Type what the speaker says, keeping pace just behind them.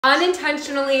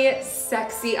Unintentionally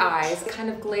sexy eyes,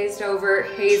 kind of glazed over,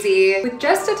 hazy, with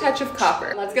just a touch of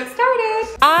copper. Let's get started.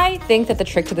 I think that the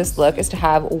trick to this look is to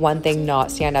have one thing not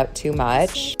stand out too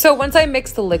much. So once I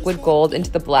mix the liquid gold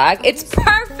into the black, it's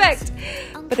perfect!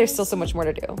 But there's still so much more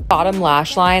to do. Bottom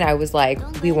lash line, I was like,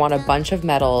 we want a bunch of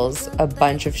metals, a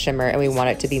bunch of shimmer, and we want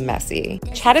it to be messy.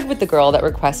 Chatted with the girl that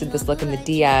requested this look in the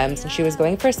DMs, and she was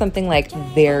going for something like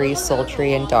very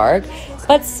sultry and dark,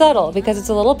 but subtle because it's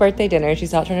a little birthday dinner.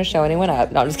 She's not trying to show anyone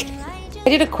up. No, I'm just kidding. I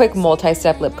did a quick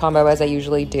multi-step lip combo as I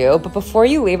usually do, but before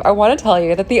you leave, I want to tell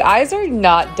you that the eyes are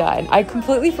not done. I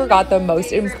completely forgot the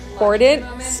most important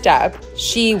step.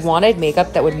 She wanted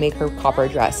makeup that would make her copper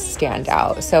dress stand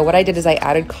out. So what I did is I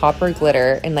added copper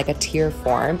glitter in like a tear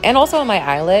form and also on my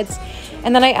eyelids.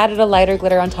 And then I added a lighter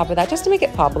glitter on top of that just to make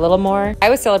it pop a little more. I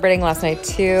was celebrating last night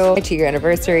too, my 2-year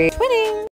anniversary. Twinning!